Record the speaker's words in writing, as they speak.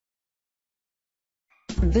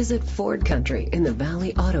Visit Ford Country in the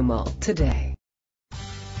Valley Auto Mall today.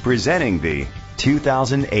 Presenting the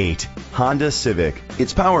 2008 Honda Civic.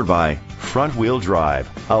 It's powered by front-wheel drive,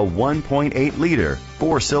 a 1.8-liter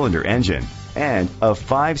four-cylinder engine, and a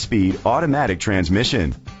 5-speed automatic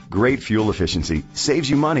transmission. Great fuel efficiency saves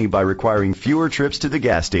you money by requiring fewer trips to the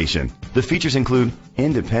gas station. The features include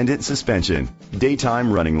independent suspension,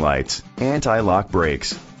 daytime running lights, anti-lock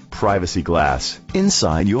brakes, privacy glass.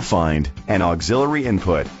 Inside you'll find an auxiliary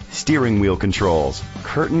input, steering wheel controls,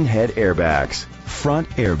 curtain head airbags, front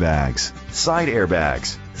airbags,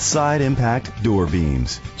 side impact door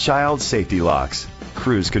beams, child safety locks,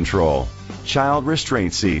 cruise control, child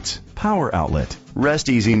restraint seats, power outlet. Rest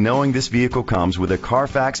easy knowing this vehicle comes with a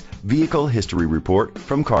Carfax Vehicle History Report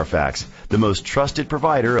from Carfax, the most trusted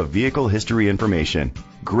provider of vehicle history information.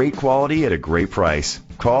 Great quality at a great price.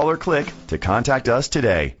 Call or click to contact us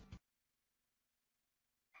today.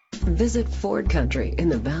 Visit Ford Country in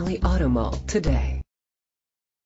the Valley Auto Mall today.